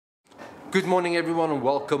Good morning everyone and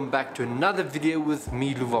welcome back to another video with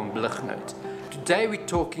me, Luvan Blighnout. Today we're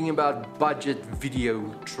talking about budget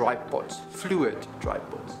video tripods, fluid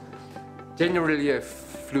tripods. Generally a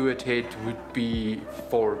fluid head would be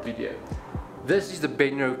for video. This is the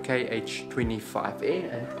Benro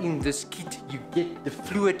KH25N and in this kit you get the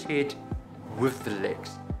fluid head with the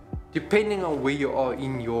legs. Depending on where you are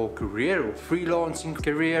in your career or freelancing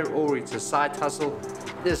career or it's a side hustle,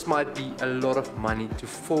 this might be a lot of money to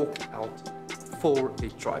fork out for a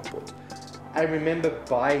tripod. I remember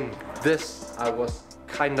buying this, I was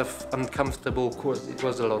kind of uncomfortable because it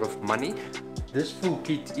was a lot of money. This full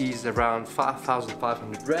kit is around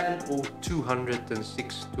 5,500 Rand or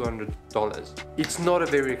 $206–200. It's not a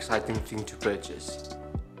very exciting thing to purchase.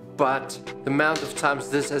 But the amount of times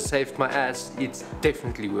this has saved my ass, it's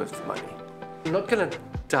definitely worth the money. I'm not gonna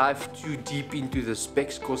dive too deep into the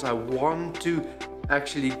specs because I want to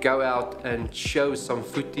actually go out and show some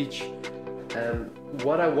footage.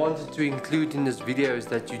 What I wanted to include in this video is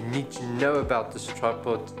that you need to know about this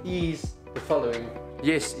tripod is the following.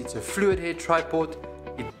 Yes, it's a fluid head tripod.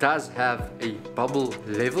 It does have a bubble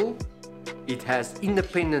level. It has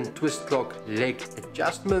independent twist lock leg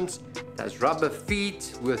adjustments. It has rubber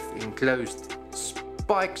feet with enclosed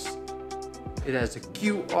spikes. It has a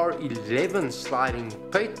QR11 sliding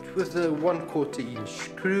pate with a 1/4 inch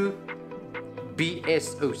screw.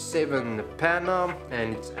 BS07 pan arm,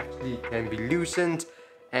 and it actually can be loosened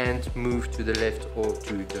and moved to the left or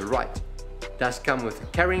to the right. It does come with a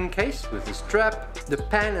carrying case with a strap. The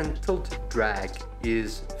pan and tilt drag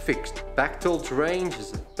is fixed. Back tilt range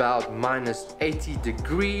is about -80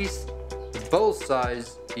 degrees. The bowl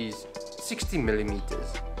size is 60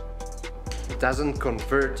 millimeters. It doesn't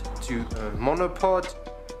convert to a monopod.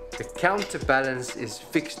 The counterbalance is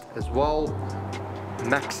fixed as well.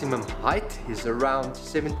 Maximum height is around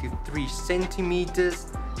 73 centimeters,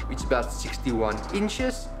 which is about 61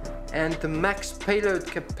 inches, and the max payload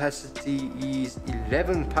capacity is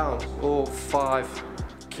 11 pounds or 5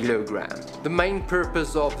 kilograms. The main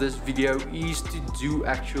purpose of this video is to do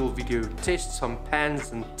actual video tests on pans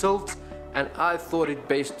and tilts, and I thought it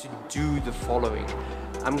best to do the following.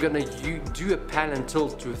 I'm gonna do a pan and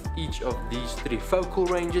tilt with each of these three focal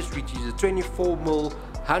ranges, which is a 24mm,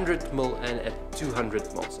 100mm and a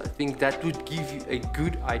 200mm. I think that would give you a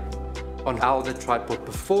good idea on how the tripod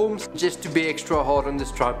performs. Just to be extra hard on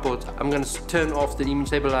this tripod, I'm going to turn off the image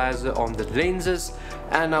stabilizer on the lenses,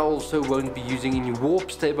 and I also won't be using any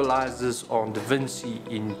warp stabilizers on the Vinci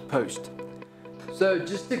in post. So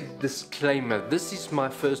just a disclaimer, this is my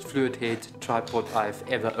first fluid head tripod I've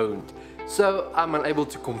ever owned. So I'm unable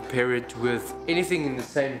to compare it with anything in the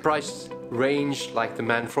same price range like the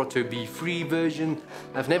Manfrotto B3 version.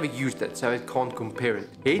 I've never used that, so I can't compare it.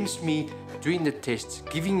 Hence me doing the tests,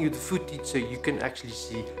 giving you the footage so you can actually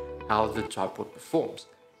see how the tripod performs.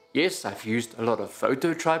 Yes, I've used a lot of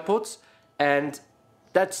photo tripods and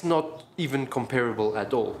that's not even comparable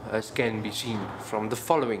at all, as can be seen from the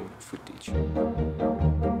following footage.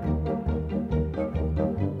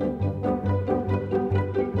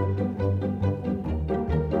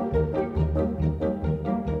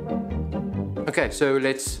 Okay, so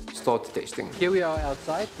let's start the testing. Here we are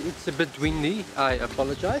outside. It's a bit windy, I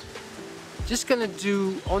apologize. Just gonna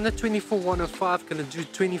do, on the 24-105, gonna do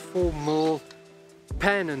 24mm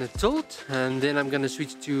pan and a tilt, and then I'm gonna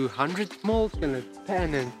switch to 100mm, gonna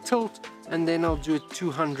pan and tilt, and then I'll do a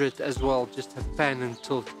 200 as well, just a pan and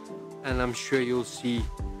tilt, and I'm sure you'll see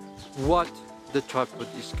what the tripod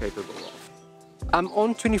is capable of. I'm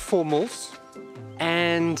on 24mm,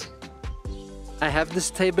 and I have the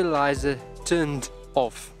stabilizer turned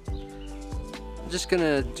off. I'm just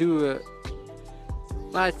gonna do a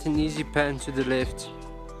light and easy pan to the left.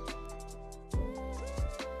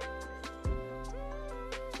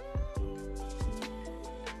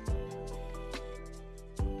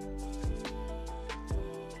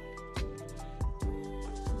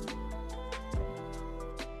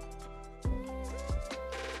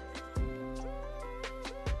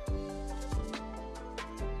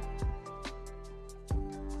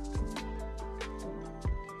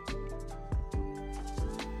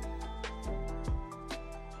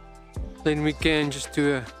 Then we can just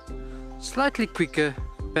do a slightly quicker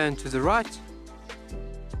pan to the right.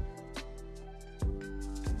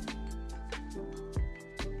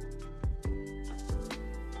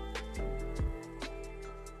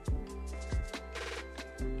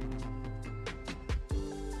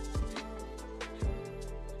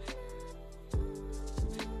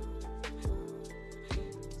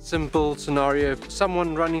 Simple scenario,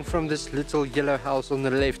 someone running from this little yellow house on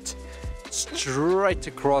the left straight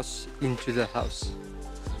across into the house.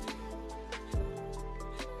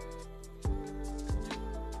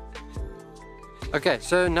 Okay,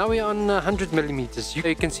 so now we're on 100 millimeters. You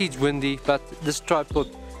can see it's windy, but this tripod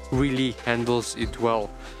really handles it well.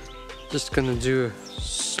 Just gonna do a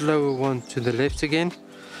slower one to the left again.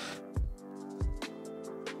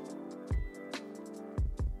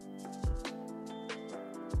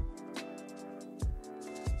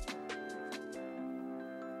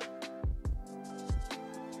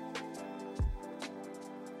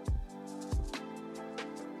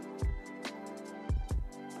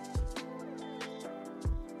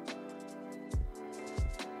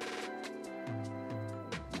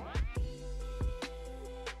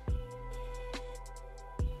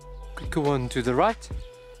 Quicker one to the right.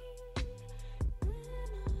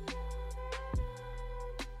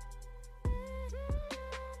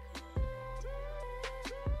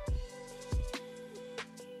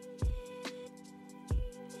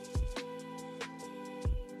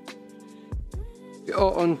 We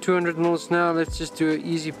are on 200 mils now. Let's just do an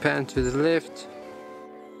easy pan to the left.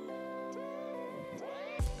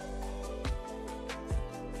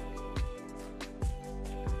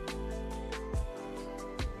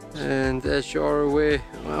 And as you are aware,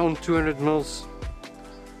 on 200 mils,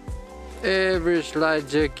 every slight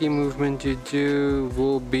jerky movement you do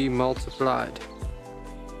will be multiplied.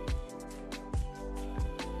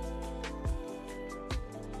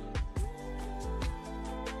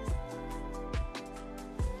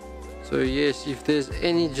 So yes, if there's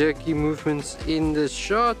any jerky movements in the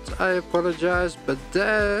shot, I apologize, but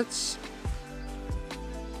that's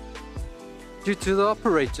due to the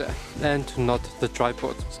operator and not the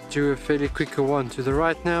tripod. Let's do a fairly quicker one to the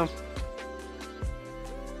right now.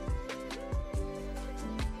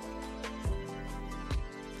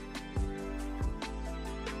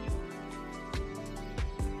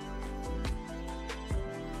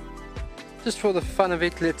 Just for the fun of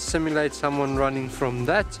it, let's simulate someone running from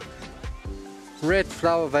that red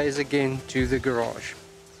flower vase again to the garage.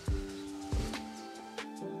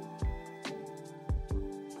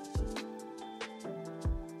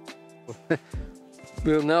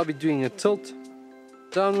 We'll now be doing a tilt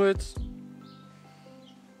downwards.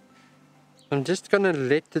 I'm just gonna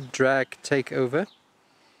let the drag take over.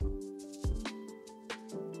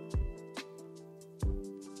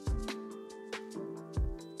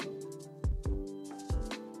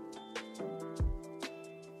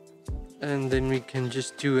 And then we can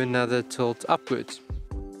just do another tilt upwards.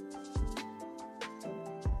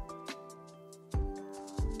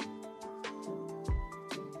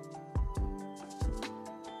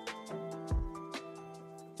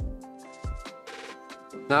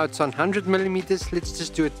 Now it's on 100 millimeters. Let's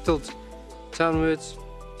just do a tilt downwards.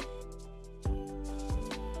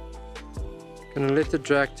 Gonna let the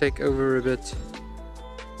drag take over a bit.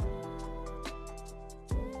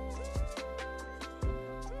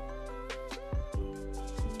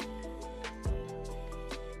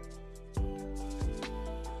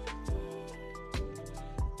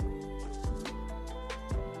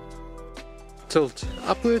 Tilt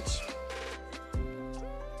upwards.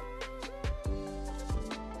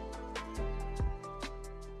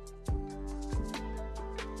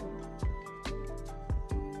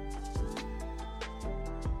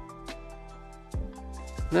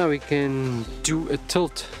 Now we can do a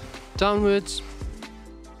tilt downwards.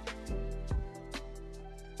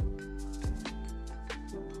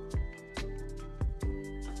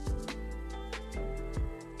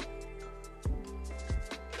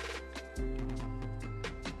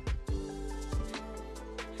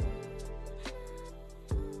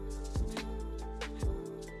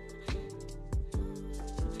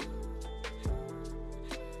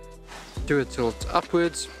 Do a tilt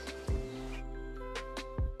upwards.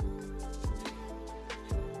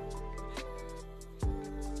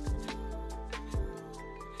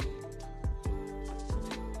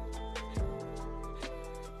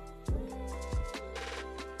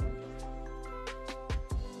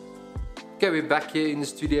 Okay, we're back here in the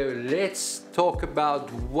studio. Let's talk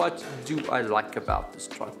about what do I like about this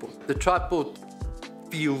tripod. The tripod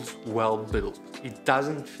feels well built. It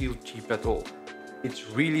doesn't feel cheap at all. It's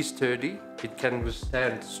really sturdy. It can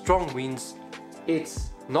withstand strong winds. It's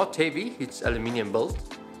not heavy. It's aluminium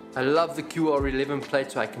built. I love the QR11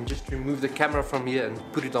 plate, so I can just remove the camera from here and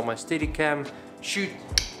put it on my Steadicam, shoot,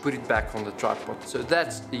 put it back on the tripod. So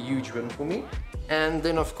that's a huge win for me. And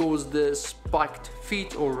then of course the spiked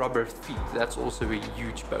feet or rubber feet, that's also a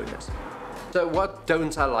huge bonus. So what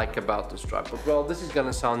don't I like about this tripod? Well, this is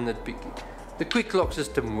gonna sound nitpicky. The quick lock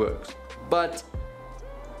system works, but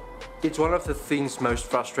it's one of the things most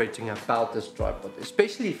frustrating about this tripod,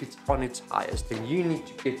 especially if it's on its highest and you need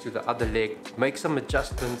to get to the other leg, make some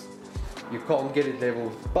adjustments, you can't get it level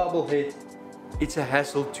with the bubble head. It's a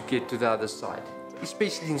hassle to get to the other side.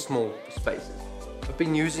 especially in small spaces. I've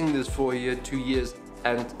been using this for a year, 2 years,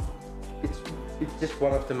 and it's just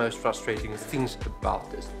one of the most frustrating things about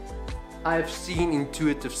this. I've seen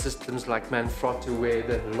intuitive systems like Manfrotto where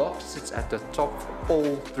the lock sits at the top for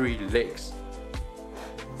all 3 legs.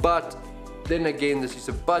 But then again, this is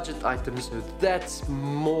a budget item, so that's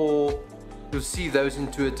more, you'll see those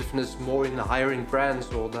intuitiveness more in the higher end brands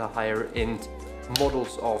or the higher end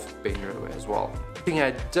models of Benro as well. The thing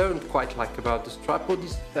I don't quite like about this tripod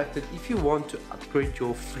is the fact that if you want to upgrade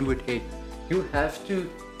your fluid head, you have to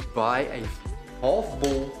buy a half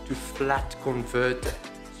ball to flat converter,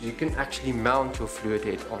 so you can actually mount your fluid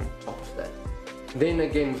head on top of that. Then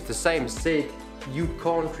again, with the same said, you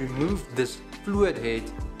can't remove this fluid head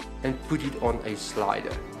and put it on a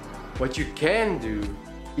slider. What you can do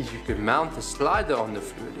is you can mount the slider on the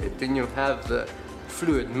fluid head, then you'll have the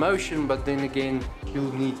fluid motion, but then again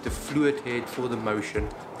you'll need the fluid head for the motion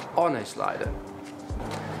on a slider.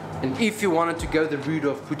 And if you wanted to go the route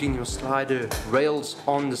of putting your slider rails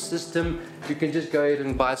on the system, you can just go ahead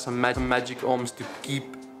and buy some magic arms to keep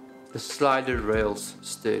the slider rails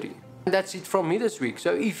sturdy. And that's it from me this week.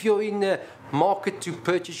 So if you're in the market to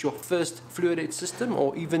purchase your first fluid head system,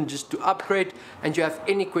 or even just to upgrade, and you have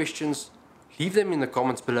any questions, leave them in the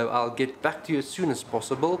comments below. I'll get back to you as soon as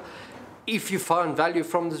possible. If you found value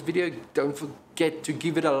from this video, don't forget to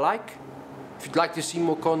give it a like. If you'd like to see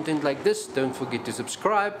more content like this, don't forget to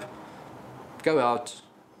subscribe. Go out,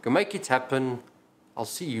 go make it happen. I'll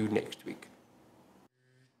see you next week.